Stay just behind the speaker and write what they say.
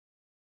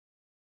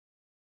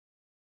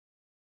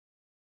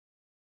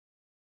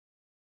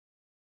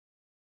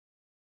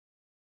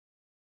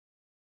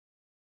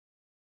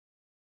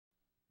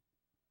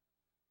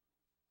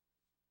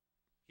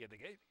Get the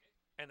gate,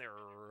 and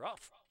they're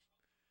off.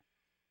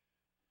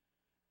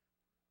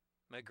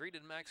 Magritte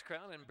and Max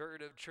Crown and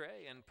Bird of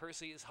Trey, and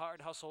Percy is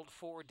hard hustled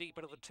 4 deep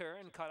into the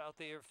turn, caught out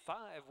there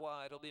 5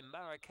 wide. It'll be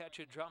Marrakech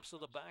who drops to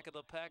the back of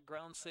the pack,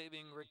 ground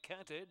saving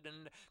Recanted,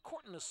 and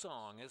Courtin' a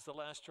Song is the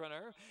last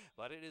runner.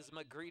 But it is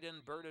Magritte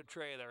and Bird of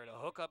Trey there to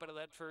hook up into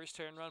that first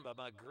turn run, but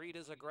Magritte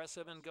is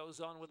aggressive and goes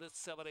on with its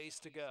 7/8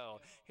 to go.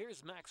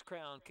 Here's Max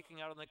Crown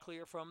kicking out in the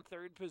clear from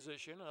 3rd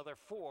position. Another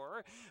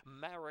 4,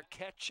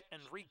 Marrakech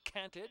and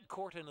Recanted,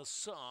 Courtin' a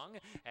Song,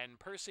 and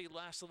Percy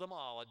last of them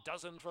all. A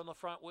dozen from the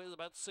front with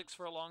about 6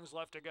 furlongs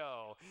left to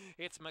go.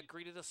 It's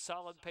Magritte at a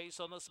solid pace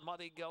on this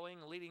muddy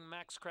going, leading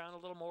Max Crown a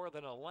little more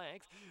than a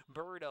length.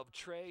 Bird of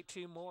Trey,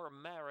 2 more,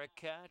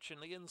 Marrakech, and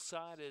the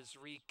inside is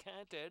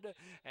Recanted,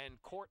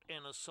 and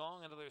Courtin' a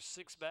Song, another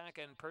 6 back,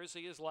 and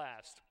Percy is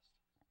last.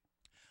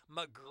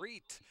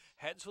 Magritte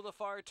heads for the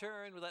far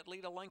turn with that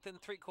lead a length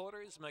and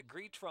 3/4.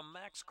 Magritte from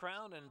Max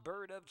Crown and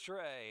Bird of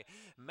Trey.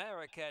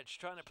 Marrakech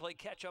trying to play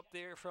catch up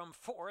there from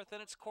 4th,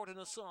 and it's Courtin'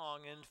 a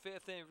Song in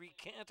 5th, and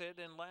Recanted,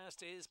 and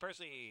last is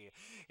Percy.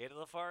 Into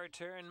the far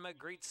turn,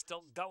 Magritte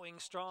still going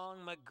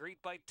strong.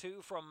 Magritte by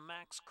 2 from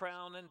Max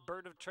Crown and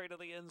Bird of Trey to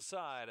the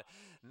inside.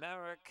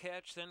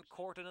 Marrakech, then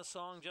Courtin' a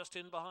Song just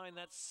in behind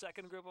that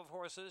second group of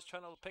horses,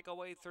 trying to pick a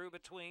way through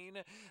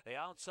between. The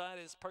outside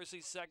is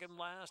Percy second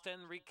last,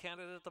 and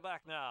Recanted at the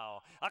back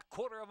now. A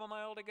 1/4 of a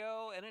mile to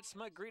go, and it's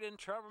Magritte and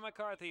Trevor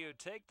McCarthy who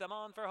take them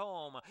on for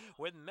home,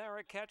 with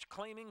Marrakech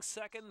claiming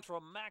second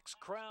from Max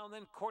Crown,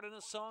 then Courtin'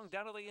 a Song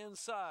down to the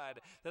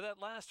inside. To that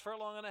last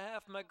furlong and a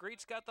half,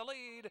 Magritte's got the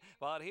lead,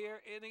 but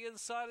here in the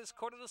inside is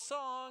Courtin' a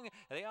Song,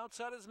 and the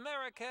outside is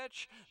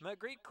Marrakech.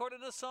 Magritte,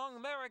 Courtin' a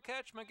Song,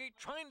 Marrakech. Magritte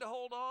trying to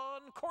hold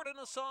on. Courtin'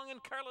 a Song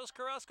and Carlos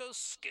Carrasco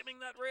skimming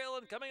that rail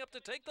and coming up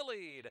to take the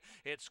lead.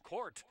 It's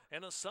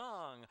Courtin' a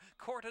Song.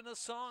 Courtin' a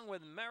Song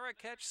with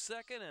Marrakech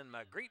second, and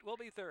Magritte will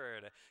be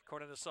third.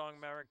 Courtin' a Song,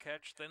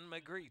 Marrakech, then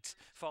Magritte,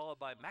 followed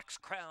by Max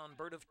Crown,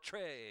 Bird of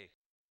Trey.